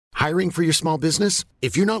Hiring for your small business?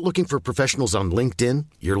 If you're not looking for professionals on LinkedIn,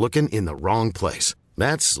 you're looking in the wrong place.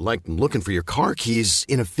 That's like looking for your car keys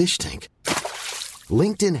in a fish tank.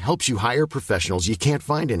 LinkedIn helps you hire professionals you can't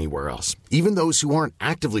find anywhere else, even those who aren't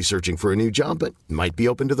actively searching for a new job but might be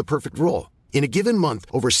open to the perfect role. In a given month,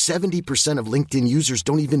 over 70% of LinkedIn users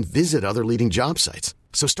don't even visit other leading job sites.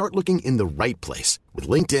 So start looking in the right place. With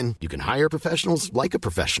LinkedIn, you can hire professionals like a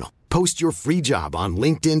professional. Post your free job on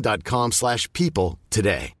linkedin.com/people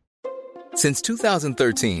today. Since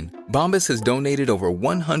 2013, Bombas has donated over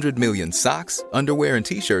 100 million socks, underwear, and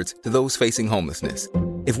T-shirts to those facing homelessness.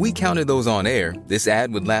 If we counted those on air, this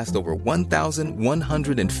ad would last over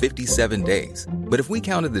 1,157 days. But if we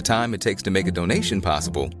counted the time it takes to make a donation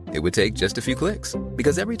possible, it would take just a few clicks.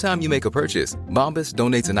 Because every time you make a purchase, Bombas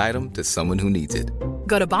donates an item to someone who needs it.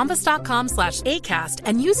 Go to bombas.com/ACAST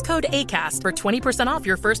and use code ACAST for 20% off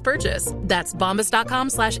your first purchase. That's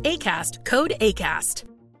bombas.com/ACAST, code ACAST.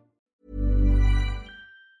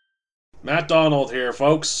 Matt Donald here,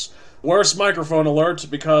 folks. Worst microphone alert,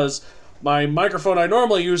 because my microphone I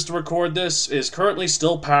normally use to record this is currently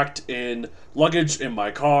still packed in luggage in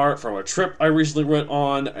my car from a trip I recently went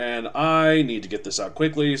on, and I need to get this out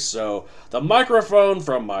quickly, so the microphone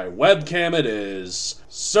from my webcam, it is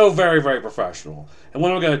so very, very professional. And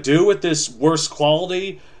what I'm going to do with this worst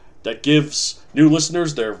quality that gives new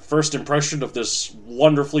listeners their first impression of this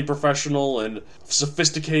wonderfully professional and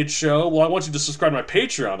sophisticated show, well, I want you to subscribe to my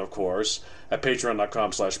Patreon, of course, at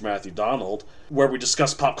patreon.com/MatthewDonald, where we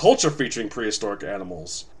discuss pop culture featuring prehistoric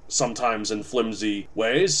animals, sometimes in flimsy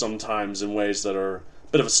ways, sometimes in ways that are a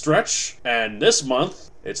bit of a stretch. And this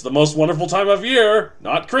month, it's the most wonderful time of year,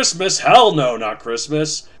 not Christmas, hell no, not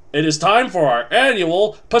Christmas. It is time for our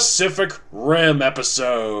annual Pacific Rim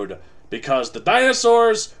episode, because the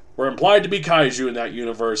dinosaurs were implied to be kaiju in that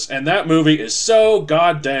universe, and that movie is so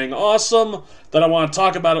god dang awesome that I want to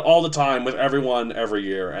talk about it all the time with everyone every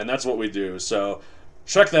year, and that's what we do. So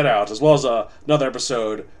check that out, as well as another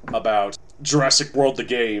episode about Jurassic World the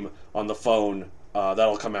game on the phone.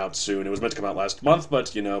 That'll come out soon. It was meant to come out last month,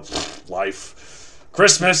 but, you know, life.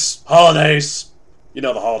 Christmas, holidays, you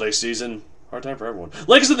know, the holiday season. Hard time for everyone.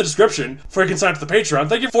 Link is in the description for you can sign up to the Patreon.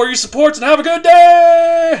 Thank you for your support, and have a good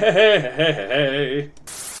day!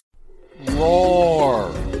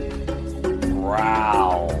 Roar,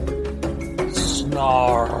 growl,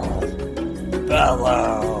 snarl,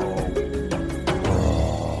 bellow.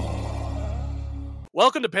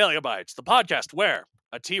 Welcome to Paleobites, the podcast where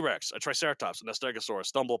a T-Rex, a Triceratops, and a Stegosaurus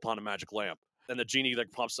stumble upon a magic lamp. And the genie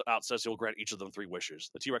that pops out says he'll grant each of them 3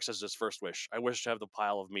 wishes. The T-Rex says his first wish: I wish to have the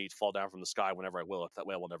pile of meat fall down from the sky whenever I will, if that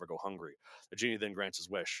way I will never go hungry. The genie then grants his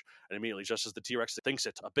wish, and immediately, just as the T-Rex thinks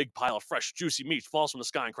it, a big pile of fresh, juicy meat falls from the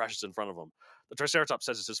sky and crashes in front of him. The Triceratops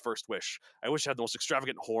says it's his first wish: I wish to have the most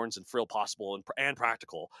extravagant horns and frill possible and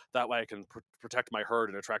practical. That way I can protect my herd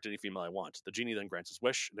and attract any female I want. The genie then grants his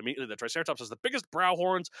wish, and immediately the Triceratops has the biggest brow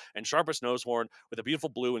horns and sharpest nose horn with a beautiful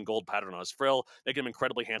blue and gold pattern on his frill, making him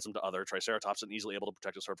incredibly handsome to other Triceratops and easily able to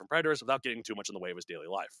protect his herd from predators without getting too much in the way of his daily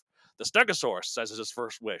life. The Stegosaurus says it's his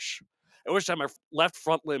first wish: I wish to have my left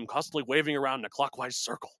front limb constantly waving around in a clockwise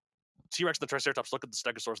circle. T-Rex and the Triceratops look at the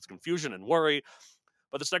Stegosaurus with confusion and worry,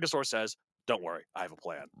 but the Stegosaurus says, don't worry, I have a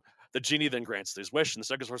plan. The genie then grants his wish, and the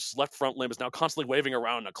Stegosaurus' left front limb is now constantly waving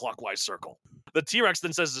around in a clockwise circle. The T-Rex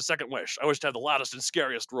then says his second wish: I wish to have the loudest and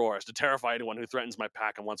scariest roars to terrify anyone who threatens my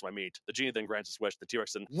pack and wants my meat. The genie then grants his wish. The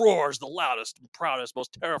T-Rex then roars the loudest, proudest,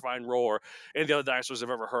 most terrifying roar any of the other dinosaurs have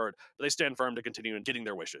ever heard, but they stand firm to continue in getting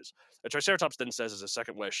their wishes. The Triceratops then says as his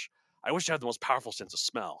second wish: I wish to have the most powerful sense of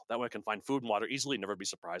smell. That way I can find food and water easily and never be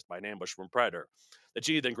surprised by an ambush from a predator. The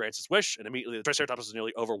genie then grants his wish, and immediately the Triceratops is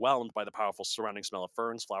nearly overwhelmed by the powerful surrounding smell of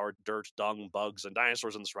ferns, flour, dirt, dung, bugs, and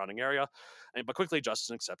dinosaurs in the surrounding area, but quickly adjusts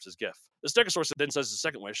and accepts his gift. The Stegosaurus then says his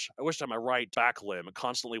second wish: I wish to have my right back limb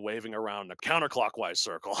constantly waving around in a counterclockwise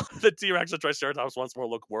circle. The T-Rex and Triceratops once more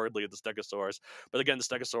look worriedly at the Stegosaurus, but again the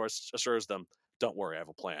Stegosaurus assures them, don't worry, I have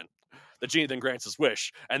a plan. The genie then grants his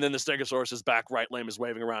wish, and then the Stegosaurus' back right limb is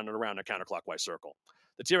waving around and around in a counterclockwise circle.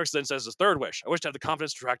 The T-Rex then says his third wish: I wish to have the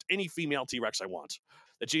confidence to attract any female T-Rex I want.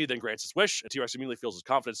 The genie then grants his wish, and T-Rex immediately feels his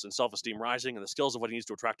confidence and self-esteem rising, and the skills of what he needs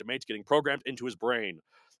to attract a mate getting programmed into his brain.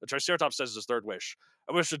 The Triceratops says his third wish: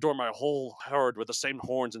 I wish to adorn my whole herd with the same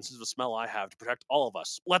horns and sense of smell I have to protect all of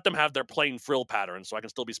us. Let them have their plain frill pattern so I can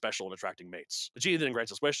still be special in attracting mates. The genie then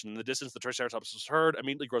grants his wish, and in the distance the Triceratops' herd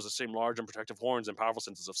immediately grows the same large and protective horns and powerful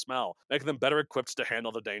senses of smell, making them better equipped to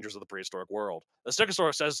handle the dangers of the prehistoric world. The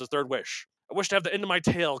Stegosaurus says his third wish: I wish to have the end of my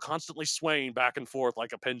tail constantly swaying back and forth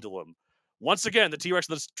like a pendulum. Once again, the T-Rex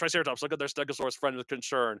and the Triceratops look at their Stegosaurus friend with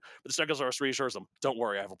concern, but the Stegosaurus reassures them, don't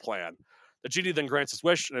worry, I have a plan. The genie then grants his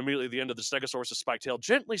wish, and immediately the end of the Stegosaurus' spiked tail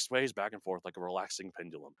gently sways back and forth like a relaxing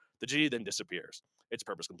pendulum. The genie then disappears. Its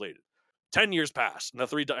purpose completed. 10 years pass, and the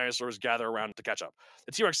three dinosaurs gather around to catch up.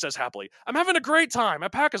 The T-Rex says happily, I'm having a great time. My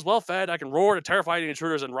pack is well fed. I can roar to terrify any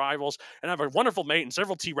intruders and rivals, and I have a wonderful mate and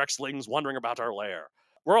several T-Rex-lings wandering about our lair.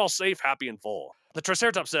 We're all safe, happy, and full. The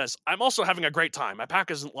Triceratops says, I'm also having a great time. My pack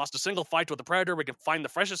hasn't lost a single fight with a predator. We can find the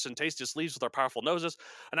freshest and tastiest leaves with our powerful noses,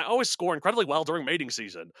 and I always score incredibly well during mating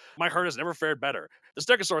season. My herd has never fared better. The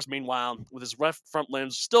Stegosaurus, meanwhile, with his left front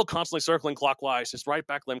limbs still constantly circling clockwise, his right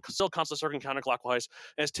back limb still constantly circling counterclockwise,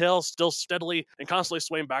 and his tail still steadily and constantly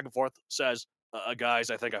swaying back and forth, says,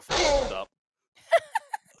 guys, I think I fucked up.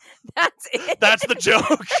 That's it. That's the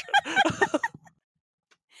joke.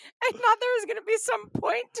 I thought there was going to be some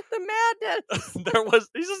point to the madness.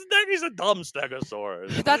 He's a dumb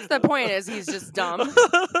Stegosaurus. That's the point, is he's just dumb.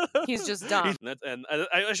 He's just dumb. And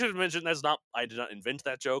I should have mentioned, I did not invent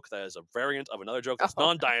that joke. That is a variant of another joke that's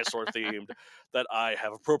non-dinosaur themed that I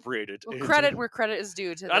have appropriated. Well, credit where credit is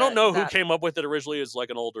due to I don't know who came up with it originally as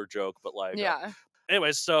like an older joke, but like... Yeah.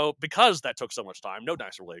 Anyways, so because that took so much time, no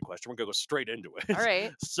dinosaur related question, we're going to go straight into it. All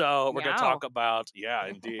right. So we're going to talk about,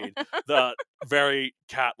 indeed, the very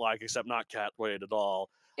cat-like, except not cat-related at all.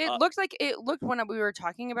 It looked when we were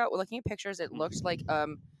talking about, looking at pictures, it looked like a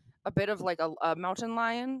bit of like a mountain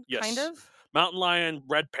lion, kind of. Mountain lion,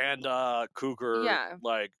 red panda, cougar,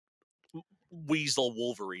 like weasel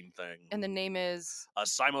wolverine thing. And the name is?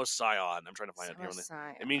 Simocyon. I'm trying to find it here.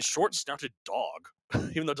 It means short-snouted dog,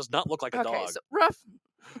 even though it does not look like a dog. So rough.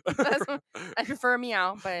 I prefer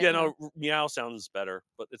meow, but meow sounds better,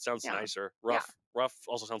 but it sounds nicer. Rough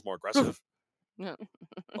also sounds more aggressive.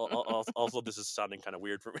 Also, this is sounding kind of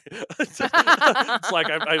weird for me. It's like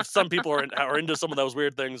I've some people are into some of those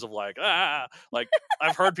weird things of like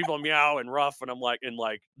I've heard people meow and rough, and I'm like in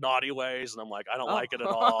like naughty ways, and I'm like I don't like it at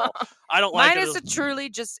all. I don't like it. Mine is truly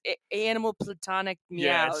just animal platonic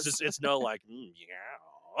meows. Yeah, it's no like meow.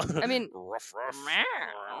 I mean, ruff. Meow.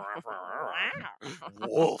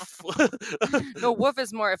 Woof. No, woof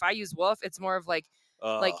is more. If I use woof, it's more of like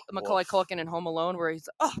Macaulay Culkin in Home Alone, where he's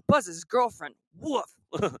Buzz his girlfriend. Woof.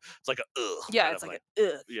 It's like a ugh. Yeah, it's like a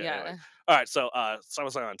ugh. Yeah. Anyway. All right, so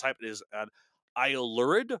Simocyon type is an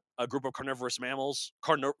Ailurid, a group of carnivorous mammals,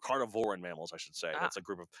 carnivoran mammals, I should say. That's a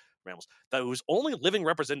group of mammals whose only living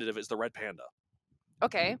representative is the red panda.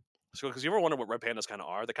 Okay. So, because you ever wonder what red pandas kind of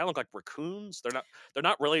are? They kind of look like raccoons. They're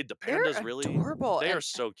not really. The pandas They're really adorable. They are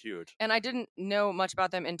so cute. And I didn't know much about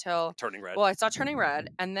them until Turning Red. Well, I saw Turning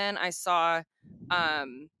Red, and then I saw, I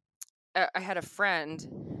had a friend,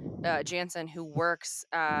 Jansen, who works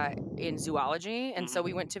in zoology, and so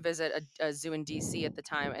we went to visit a zoo in DC at the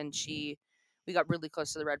time, and we got really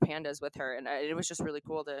close to the red pandas with her, and it was just really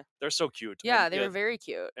cool to. They're so cute. Yeah, they were very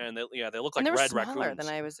cute, and they look like and they were red smaller raccoons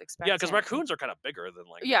than I was expecting. Yeah, because raccoons are kind of bigger than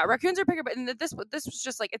like. Yeah, raccoons are bigger, but this was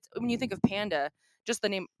just like it's when you think of panda, just the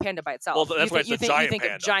name panda by itself. Well, that's why it's a giant panda. You think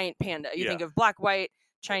of giant panda. You think of black, white,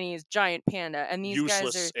 Chinese giant panda, and these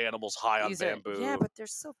useless guys are animals high on bamboo. Yeah, but they're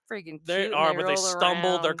so friggin' cute. They are, but they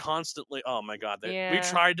stumble. Around. They're constantly. Oh my god! We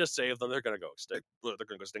tried to save them. They're gonna go extinct. They're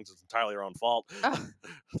gonna go extinct. It's entirely their own fault.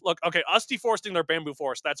 Look, okay, us deforesting their bamboo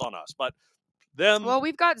forest, that's on us. But them. Well,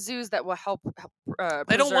 we've got zoos that will help.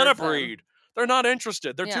 They don't want to breed. They're not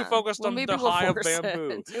interested. They're too focused on the high of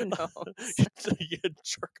bamboo. Who knows? You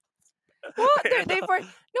jerk. Well,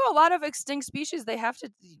 a lot of extinct species they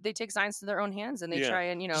take science to their own hands, and they try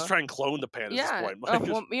and just try and clone the pandas at this point.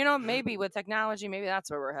 Well, maybe with technology, maybe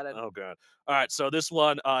that's where we're headed. Oh god! All right, so this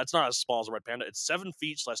one, it's not as small as a red panda. It's 7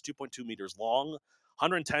 feet / 2.2 meters long,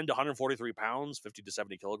 110 to 143 pounds, 50 to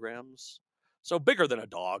 70 kilograms. So bigger than a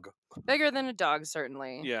dog. Bigger than a dog,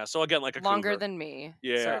 certainly. Yeah. So again, like a longer cougar. than me.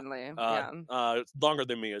 Yeah. Certainly. Longer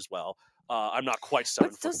than me as well. I'm not quite 7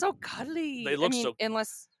 foot. But still so cuddly. They look so.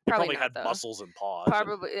 Unless. Probably not, had though. muscles and paws.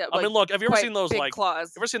 Probably. Yeah, I mean, look. Have you ever seen those big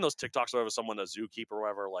claws? Ever seen those TikToks where someone, a zookeeper or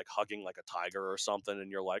whatever, like hugging like a tiger or something, and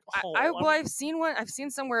you're like, oh. I've seen one. I've seen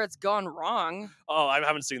some where it's gone wrong. Oh, I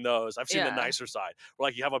haven't seen those. I've seen the nicer side, where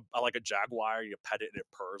like you have a jaguar, you pet it and it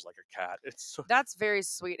purrs like a cat. That's very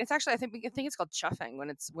sweet. It's actually I think it's called chuffing when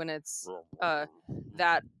it's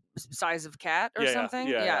that size of cat or something.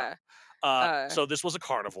 Yeah. So this was a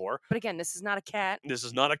carnivore. But again, this is not a cat. This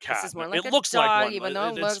is not a cat. This is more like it looks dog, like one. Even though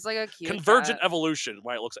it looks like a cute convergent cat. evolution.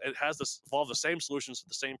 Why it has evolved the same solutions to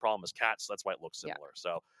the same problem as cats. So that's why it looks similar.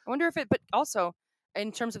 So I wonder if but also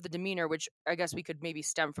in terms of the demeanor, which I guess we could maybe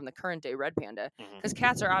stem from the current day red panda, because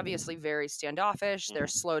cats are obviously very standoffish. They're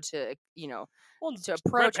slow to to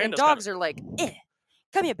approach, and dogs are like,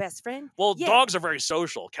 come here, best friend. Well, dogs are very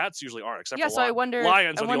social. Cats usually aren't, except for so I wonder,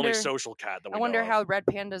 lions are the only social cat that we know I wonder how red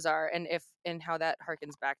pandas are, and how that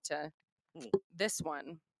harkens back to this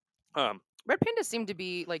one. Red pandas seem to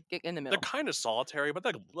be like in the middle. They're kind of solitary, but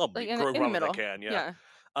they'll like grow in the around middle. when they can.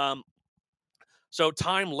 Yeah. So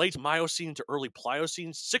time late Miocene to early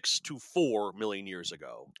Pliocene, 6 to 4 million years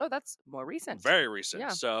ago. Oh, that's more recent. Very recent. Yeah.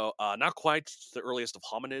 So not quite the earliest of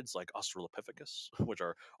hominids like Australopithecus, which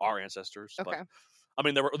are our ancestors. Okay. But, I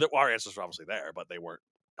mean, our ancestors were obviously there, but they weren't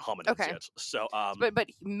hominids yet. So, but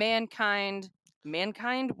mankind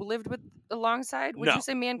lived alongside. Would you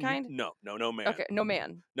say mankind? No man. Okay, no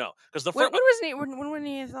man. No, because the when first. when were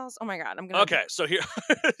Neanderthals? Oh my god, I'm gonna. Okay, so here,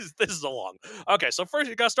 this is a long. Okay, so first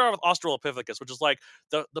you got to start with Australopithecus, which is like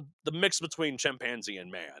the mix between chimpanzee and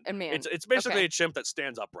man. It's basically a chimp that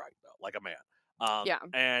stands upright though, like a man. Yeah.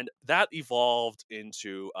 And that evolved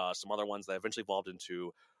into some other ones that eventually evolved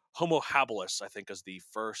into Homo habilis, I think, is the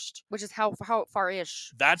first. Which is how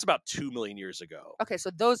far-ish? That's about 2 million years ago. Okay, so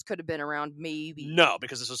those could have been around maybe. No,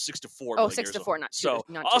 because this was 6 to 4 million 6 years to 4, ago. not 2. So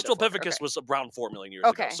not Australopithecus was around 4 million years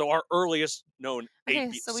ago. So our earliest known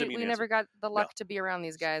so we never got the luck to be around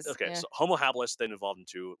these guys. Okay, so Homo habilis then evolved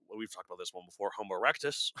into, we've talked about this one before, Homo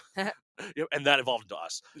erectus, and that evolved into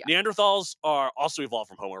us. Yeah. Neanderthals are also evolved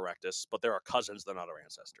from Homo erectus, but they're our cousins, they're not our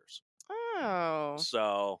ancestors. Oh.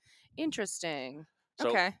 So. Interesting. So,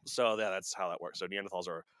 okay. So yeah, that's how that works. So Neanderthals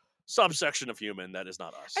are a subsection of human that is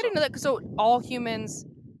not us. I didn't know that. So all humans,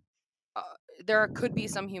 there could be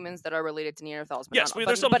some humans that are related to Neanderthals. But yes, not,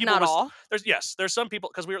 there's some but people. Not all. There's some people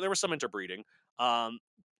because there was some interbreeding.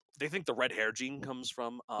 They think the red hair gene comes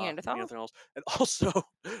from Neanderthals, and also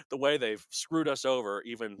the way they've screwed us over,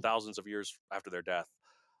 even thousands of years after their death.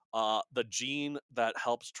 The gene that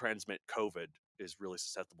helps transmit COVID is really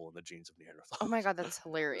susceptible in the genes of Neanderthals. Oh my god, that's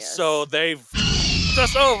hilarious. So they've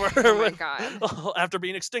us over oh my god. after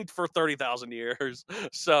being extinct for 30,000 years.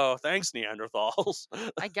 So thanks, Neanderthals.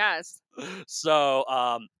 I guess. So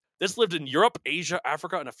this lived in Europe, Asia,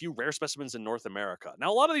 Africa, and a few rare specimens in North America. Now,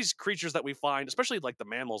 a lot of these creatures that we find, especially like the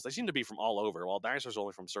mammals, they seem to be from all over, while dinosaurs are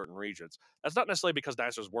only from certain regions. That's not necessarily because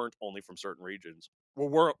dinosaurs weren't only from certain regions.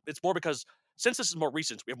 It's more because since this is more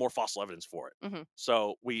recent, we have more fossil evidence for it. Mm-hmm.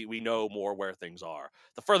 So we know more where things are.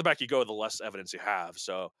 The further back you go, the less evidence you have.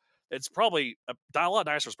 So it's probably a lot of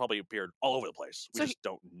dinosaurs probably appeared all over the place. We just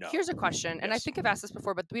don't know. Here's a question, and I think I've asked this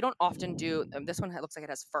before, but we don't often do. This one looks like it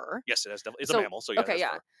has fur. Yes, it has. It's a mammal, so yeah. Okay,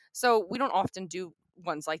 yeah. Fur. So we don't often do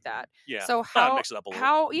ones like that. Yeah. So how mix it up a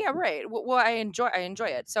little. Yeah, right. Well, I enjoy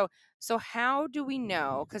it. So how do we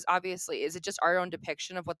know? Because obviously, is it just our own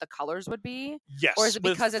depiction of what the colors would be? Yes. Or is it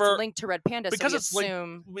because it's linked to red pandas? Because it's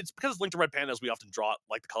because it's linked to red pandas. We often draw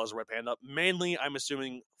like the colors of red panda. Mainly, I'm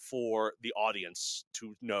assuming for the audience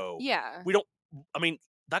to know. Yeah. We don't. I mean,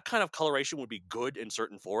 that kind of coloration would be good in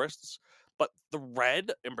certain forests, but the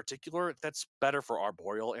red in particular, that's better for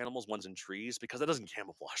arboreal animals, ones in trees, because that doesn't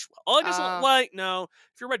camouflage well. Oh, I guess no.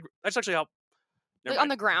 If you're red, that's actually how. On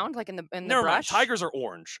the ground, like in the Never brush? Mind. Tigers are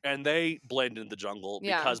orange, and they blend in the jungle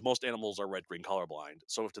because most animals are red-green colorblind.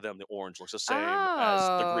 So to them, the orange looks the same as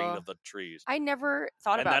the green of the trees. I never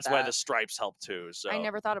thought about that. And that's why the stripes help too. So I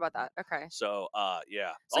never thought about that. Okay. So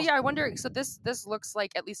yeah. So yeah, I wonder. So this looks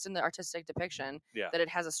like, at least in the artistic depiction, that it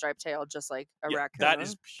has a striped tail, just like a raccoon. That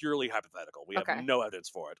is purely hypothetical. We have no evidence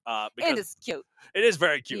for it. And it's cute. It is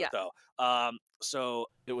very cute though. So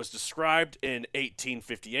it was described in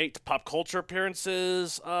 1858. Pop culture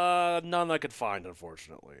appearances, none I could find,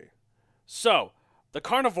 unfortunately. So, the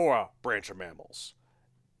carnivora branch of mammals.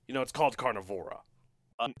 It's called carnivora.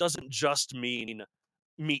 Doesn't just mean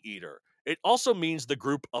meat eater. It also means the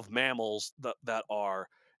group of mammals that are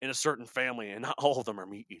in a certain family, and not all of them are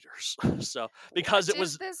meat eaters. So, because what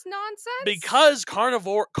is this nonsense? Because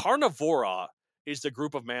carnivora is the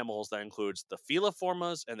group of mammals that includes the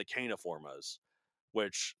Feliformes and the Caeniformes,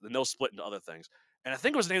 which then they'll split into other things. And I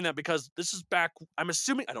think it was named that because this is back, I'm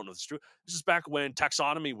assuming, I don't know if it's true, this is back when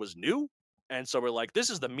taxonomy was new. And so we're like, this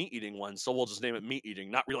is the meat-eating one, so we'll just name it meat-eating,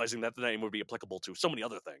 not realizing that the name would be applicable to so many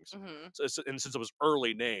other things. Mm-hmm. And since it was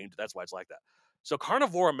early named, that's why it's like that. So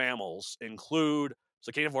carnivora mammals include,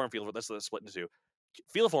 so Caeniform and Feliform, that's split into two.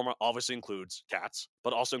 Feliform obviously includes cats,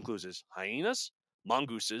 but also includes hyenas,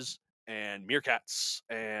 mongooses, and meerkats,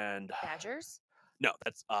 and badgers. No,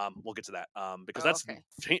 that's we'll get to that because that's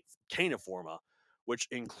Caeniforma, which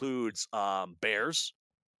includes bears,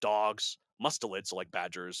 dogs, mustelids, so like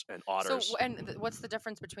badgers and otters. So, what's the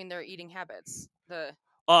difference between their eating habits?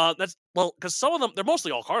 That's because some of them, they're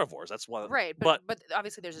mostly all carnivores. That's why, right? But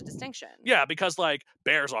obviously there's a distinction. Yeah, because like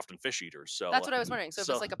bears are often fish eaters. So that's what I was wondering. So if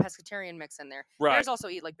it's like a pescatarian mix in there, right. Bears also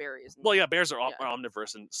eat like berries. Well, yeah, bears are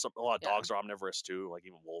omnivorous, and a lot of dogs are omnivorous too. Like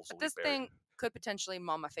even wolves. But this thing could potentially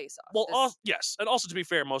maul my face off. Well, yes, and also to be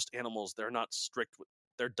fair, most animals they're not strict with.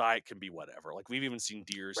 their diet can be whatever. Like we've even seen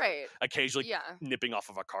deers Right. occasionally Yeah. nipping off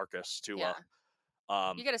of a carcass to Yeah.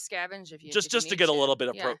 You gotta scavenge if you just if to you get a need little bit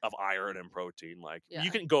of Yeah. of iron and protein. Like Yeah.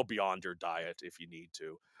 you can go beyond your diet if you need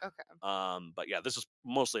to. Okay. But yeah, this is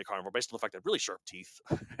mostly a carnivore based on the fact that really sharp teeth.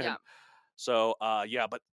 Yeah. So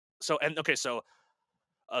so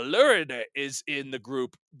Aluridae is in the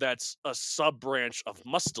group that's a sub branch of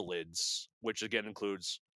mustelids, which again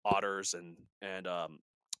includes otters and not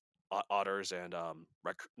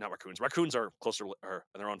raccoons. Raccoons are closer or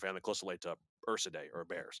in their own family closer related to Ursidae or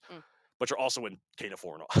bears, which are also in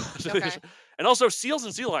Caeniform. Okay. And also seals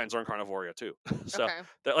and sea lions are in Carnivoria too. So Okay.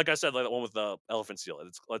 like I said, like the one with the elephant seal,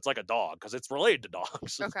 it's like a dog because it's related to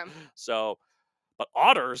dogs. Okay. So, but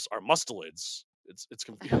otters are mustelids. It's I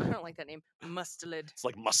confusing. don't like that name. Mustelid. It's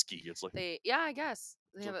like musky. It's like I guess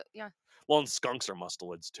they have yeah. well, and skunks are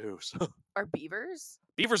mustelids too. So Are beavers?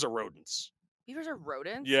 beavers are rodents. Beavers are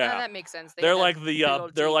rodents. Yeah, that makes sense. They're have like big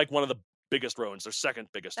old they're teeth. like one of the biggest rodents. They're second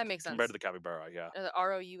biggest. That makes compared sense. to the capybara. Yeah. The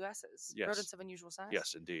ROUSs. Yes. Rodents of unusual size.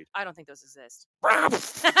 Yes, indeed. I don't think those exist.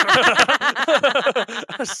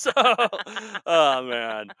 So, oh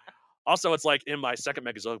man. Also, it's like in my second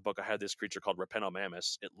Megazoic book, I had this creature called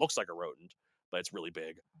Rapenomammus. It looks like a rodent, but it's really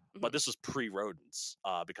big. But this was pre-rodents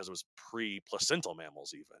because it was pre-placental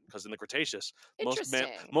mammals even. Because in the Cretaceous,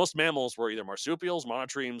 most mammals were either marsupials,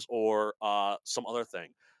 monotremes, or some other thing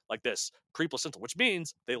like this, pre-placental, which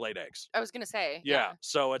means they laid eggs. I was going to say. Yeah.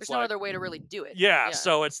 So it's there's no other way to really do it. Yeah.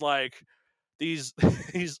 So it's like these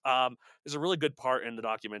there's a really good part in the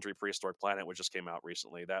documentary Prehistoric Planet, which just came out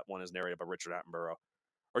recently. That one is narrated by Richard Attenborough.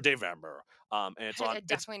 Or Dave Attenborough. And it's I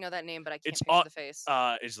definitely know that name, but I can't picture the face.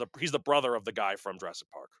 He's the brother of the guy from Jurassic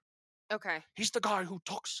Park. Okay. He's the guy who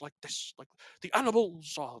talks like this, like the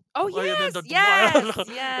animals. Oh yes,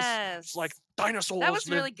 yes. It's like dinosaurs. That was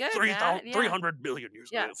really good. 300 million years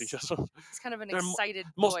ago. Yes. It's kind of an excited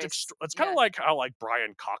voice. It's kind of like how like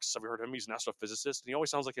Brian Cox. Have you heard of him? He's an astrophysicist, and he always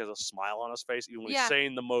sounds like he has a smile on his face, even when he's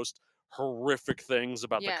saying the most horrific things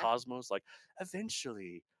about the cosmos. Like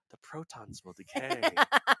eventually, the protons will decay.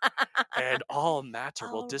 And all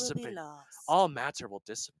matter will dissipate. All matter will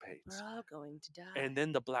dissipate. We're all going to die. And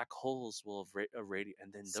then the black holes will irradiate,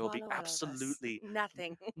 and then there will be absolutely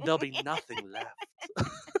nothing. There'll be nothing left.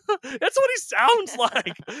 That's what he sounds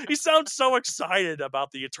like. He sounds so excited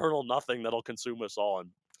about the eternal nothing that'll consume us all in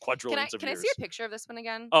quadrillions of years. Can I see a picture of this one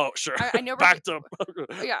again? Oh, sure. I know. Back to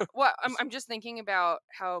yeah. Well, I'm just thinking about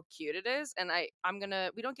how cute it is, and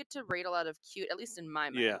we don't get to rate a lot of cute, at least in my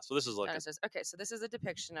mind. Yeah. So this is like okay. So this is a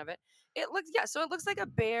depiction of it. It looks like a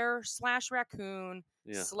bear / raccoon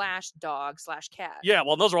 / dog / cat. Yeah.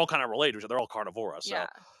 Well, those are all kind of related. They're all carnivora. So. Yeah.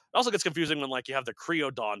 It also gets confusing when like you have the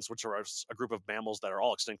creodons, which are a group of mammals that are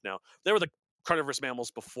all extinct now. They were the carnivorous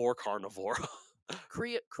mammals before carnivora.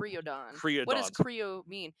 Creodon. What does creo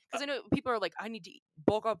mean? Because I know people are like, I need to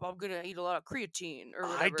bulk up. I'm gonna eat a lot of creatine or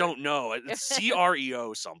whatever. I don't know. It's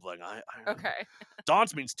CREO something. Okay.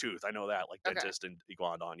 Dons means tooth. I know that, like dentist and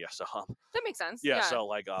iguanodon. Yeah. So that makes sense. Yeah. So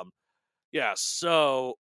like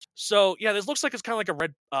So yeah, this looks like it's kind of like a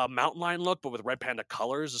red mountain lion look, but with red panda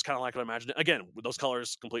colors. It's kind of like what I imagined. Again, with those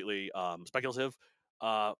colors, completely speculative.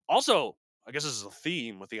 Also, I guess this is a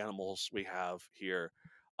theme with the animals we have here.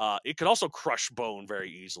 It could also crush bone very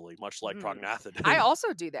easily, much like prognathodon. I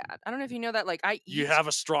also do that. I don't know if you know that. Like I eat. You have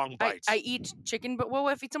a strong bite. I eat chicken, but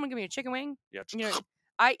if someone give me a chicken wing,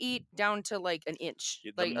 I eat down to like an inch,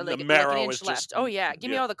 like the like marrow an inch is left. just, Oh yeah, give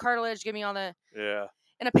me all the cartilage. Give me all the. Yeah.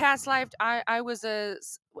 In a past life, I was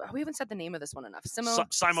we haven't said the name of this one enough. Simocyon.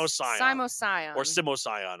 Or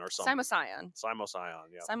Simocyon or something. Simocyon,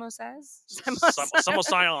 yeah. Simocyon says.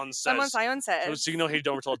 Simocyon says. So you know he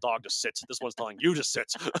don't tell a dog to sit. This one's telling you to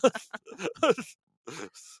sit.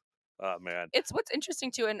 Oh man. It's what's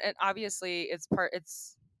interesting too, and obviously it's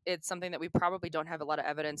something that we probably don't have a lot of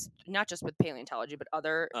evidence, not just with paleontology, but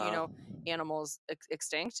other animals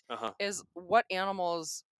extinct. Is what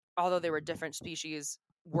animals, although they were different species,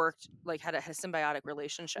 worked had a symbiotic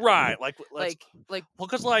relationship. Right,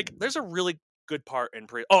 because there's a really good part in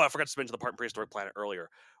I forgot to mention the part in Prehistoric Planet earlier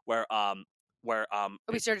where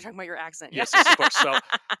we started talking about your accent. Yes, of course. So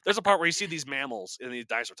there's a part where you see these mammals in the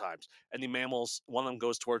dinosaur times, and the mammals, one of them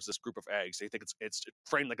goes towards this group of eggs. They think it's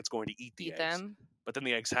framed like it's going to eat the eggs, but then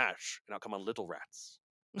the eggs hatch and out come on little rats.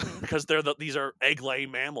 Because these are egg-laying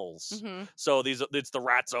mammals, so it's the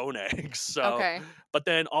rat's own eggs. So, but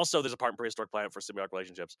then also there's a part in Prehistoric Planet for symbiotic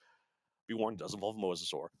relationships. Be warned, it does involve a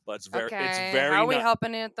mosasaur, but it's very. How are we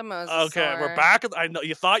helping it the mosasaur? Okay, we're back. I know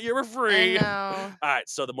you thought you were free. I know. All right,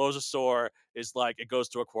 so the mosasaur is it goes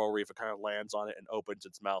to a coral reef, it kind of lands on it and opens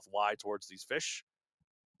its mouth wide towards these fish,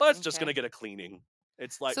 but it's just gonna get a cleaning.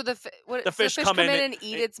 It's like so the the fish come come in in and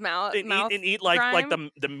eat its mouth and eat like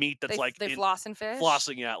the meat that's they floss and fish.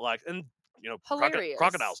 flossing, yeah, like, and Hilarious.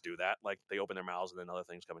 crocodiles do that. Like they open their mouths and then other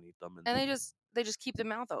things come and eat them. And they just keep the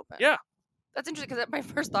mouth open. Yeah, That's interesting because my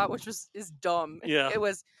first thought, which is dumb. Yeah. It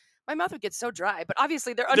was my mouth would get so dry, but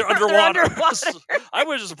obviously they're underwater. underwater. I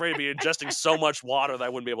was just afraid of be ingesting so much water that I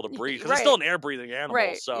wouldn't be able to breathe because it's Right. still an air-breathing animal.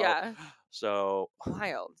 Right. So, Yeah. so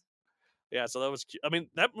Wild. yeah, so that was cute. I mean,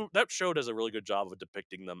 that show does a really good job of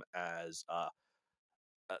depicting them as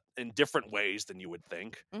in different ways than you would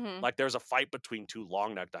think. Mm-hmm. Like there's a fight between two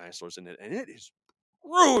long-necked dinosaurs in it, and it is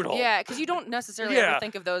brutal. Yeah, because you don't necessarily ever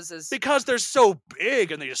think of those as because they're so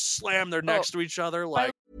big and they just slam their necks to each other.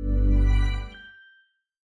 Like,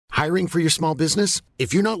 Hiring for your small business?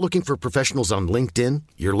 If you're not looking for professionals on LinkedIn,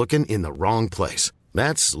 you're looking in the wrong place.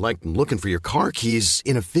 That's like looking for your car keys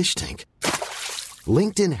in a fish tank.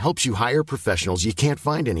 LinkedIn helps you hire professionals you can't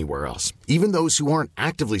find anywhere else, even those who aren't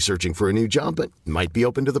actively searching for a new job but might be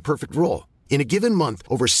open to the perfect role. In a given month,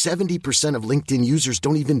 over 70% of LinkedIn users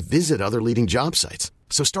don't even visit other leading job sites.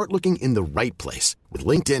 So start looking in the right place. With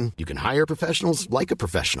LinkedIn, you can hire professionals like a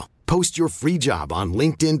professional. Post your free job on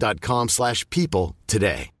linkedin.com/people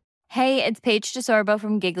today. Hey, it's Paige DeSorbo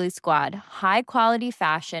from Giggly Squad. High quality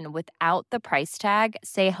fashion without the price tag.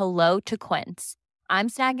 Say hello to Quince. I'm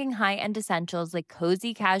snagging high-end essentials like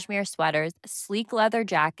cozy cashmere sweaters, sleek leather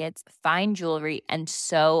jackets, fine jewelry, and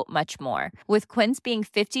so much more. With Quince being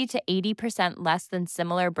 50 to 80% less than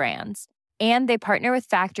similar brands. And they partner with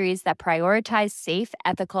factories that prioritize safe,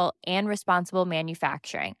 ethical, and responsible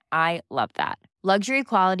manufacturing. I love that. Luxury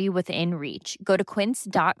quality within reach. Go to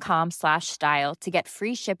quince.com/style to get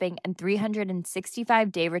free shipping and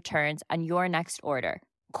 365-day returns on your next order.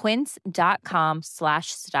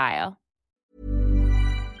 Quince.com/style.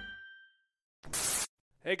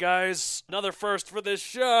 hey guys, another first for this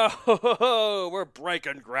show. We're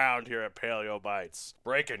breaking ground here at Paleo Bites.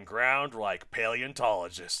 Breaking ground like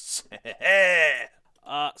paleontologists.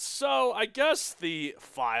 So I guess the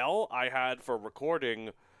file I had for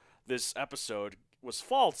recording this episode was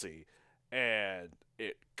faulty, and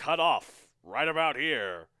it cut off right about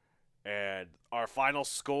here. And our final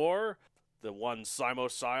score, the one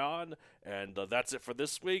Simocyon, and that's it for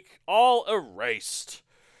this week, all erased.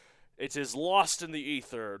 It is lost in the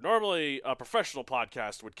ether. Normally, a professional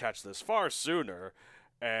podcast would catch this far sooner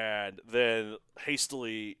and then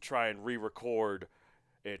hastily try and re-record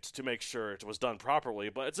it to make sure it was done properly,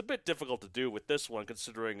 but it's a bit difficult to do with this one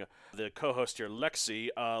considering the co-host here, Lexi,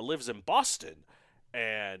 lives in Boston,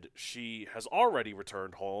 and she has already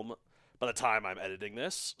returned home by the time I'm editing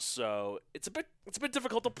this, so it's a bit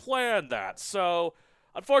difficult to plan that. So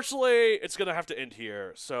unfortunately, it's gonna have to end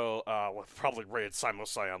here. So we'll probably rate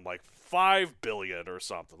Simocyon like 5 billion or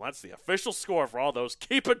something. That's the official score for all those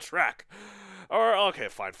keeping track. Or okay,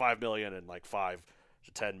 fine, 5 million and like 5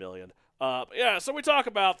 to 10 million. Yeah. So we talk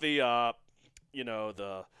about the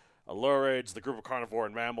the Alurids, the group of carnivore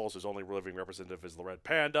and mammals whose only living representative is the red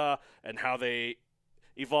panda, and how they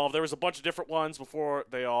evolved. There was a bunch of different ones before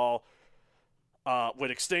they all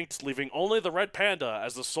went extinct, leaving only the red panda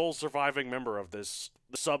as the sole surviving member of this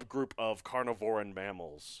subgroup of carnivoran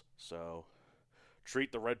mammals. So,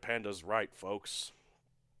 treat the red pandas right, folks.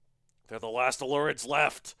 They're the last Alurids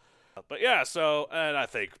left. But yeah, so, and I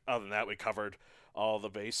think other than that, we covered all the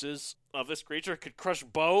bases of this creature. It could crush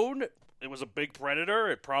bone. It was a big predator.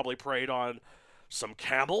 It probably preyed on some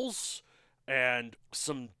camels and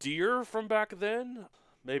some deer from back then.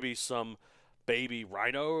 Maybe some baby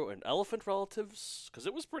rhino and elephant relatives, because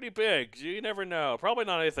it was pretty big. You never know. Probably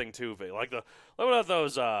not anything too big. Like what about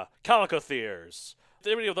those calicotheres?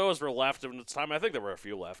 How many of those were left in the time? I think there were a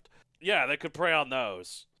few left. Yeah, they could prey on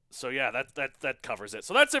those. So yeah, that covers it.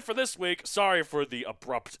 So that's it for this week. Sorry for the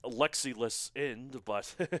abrupt Lexi-less end,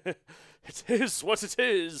 but it is what it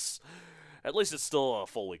is. At least it's still a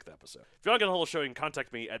full-length episode. If you want to get a hold of the show, you can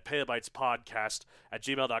contact me at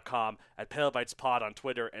paleobitespodcast@gmail.com, at paleobitespod on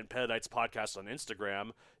Twitter, and paleobitespodcast on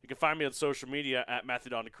Instagram. You can find me on social media at Matthew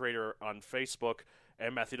the Creator on Facebook,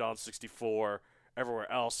 and Matthew64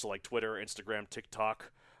 everywhere else, so like Twitter, Instagram,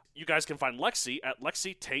 TikTok. You guys can find Lexi at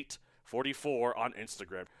LexiTate44 on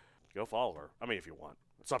Instagram. Go follow her. I mean, if you want.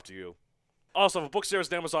 It's up to you. Also, I have a book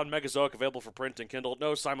series on Amazon, Megazoic, available for print and Kindle.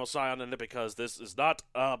 No Simocyon in it because this is not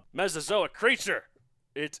a Mesozoic creature.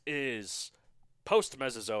 It is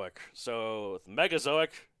post-Mesozoic. So, with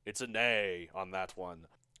Megazoic, it's a nay on that one.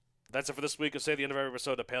 That's it for this week. I'll say the end of every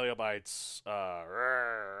episode of Paleo Bites.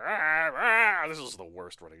 This is the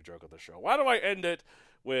worst running joke of the show. Why do I end it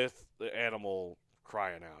with the animal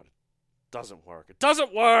crying out? It doesn't work. It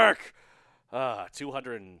doesn't work!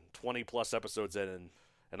 220 plus episodes in,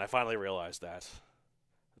 and I finally realized that.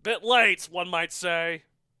 Bit late, one might say.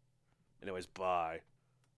 Anyways, bye.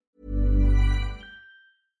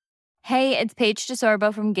 Hey, it's Paige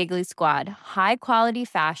DeSorbo from Giggly Squad. High quality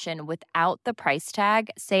fashion without the price tag.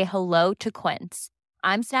 Say hello to Quince.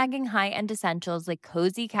 I'm snagging high-end essentials like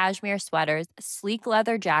cozy cashmere sweaters, sleek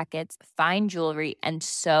leather jackets, fine jewelry, and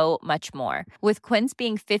so much more. With Quince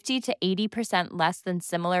being 50 to 80% less than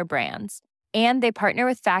similar brands. And they partner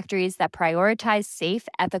with factories that prioritize safe,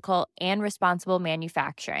 ethical, and responsible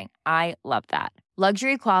manufacturing. I love that.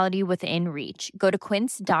 Luxury quality within reach. Go to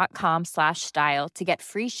quince.com/style to get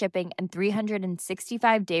free shipping and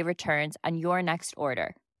 365-day returns on your next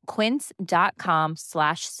order.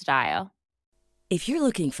 Quince.com/style. If you're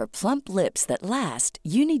looking for plump lips that last,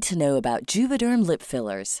 you need to know about Juvederm lip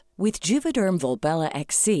fillers. With Juvederm Volbella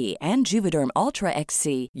XC and Juvederm Ultra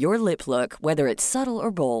XC, your lip look, whether it's subtle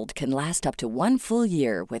or bold, can last up to 1 full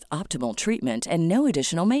year with optimal treatment and no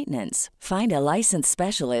additional maintenance. Find a licensed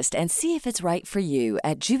specialist and see if it's right for you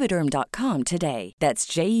at Juvederm.com today. That's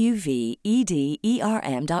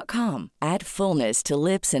JUVEDERM.com. Add fullness to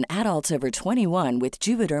lips in adults over 21 with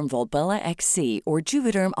Juvederm Volbella XC or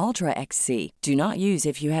Juvederm Ultra XC. Do not use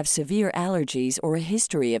if you have severe allergies or a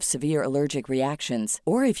history of severe allergic reactions,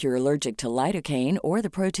 or if you're allergic to lidocaine or the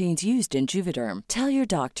proteins used in Juvederm. Tell your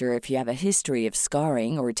doctor if you have a history of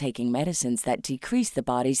scarring or taking medicines that decrease the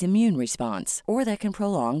body's immune response or that can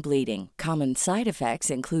prolong bleeding. Common side effects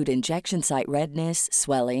include injection site redness,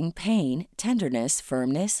 swelling, pain, tenderness,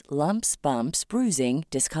 firmness, lumps, bumps, bruising,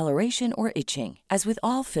 discoloration, or itching. As with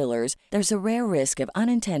all fillers, there's a rare risk of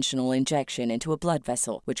unintentional injection into a blood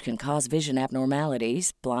vessel, which can cause vision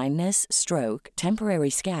abnormalities, blindness, stroke, temporary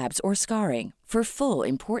scabs, or scarring. For full,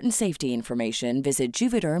 important safety information, visit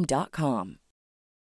Juvederm.com.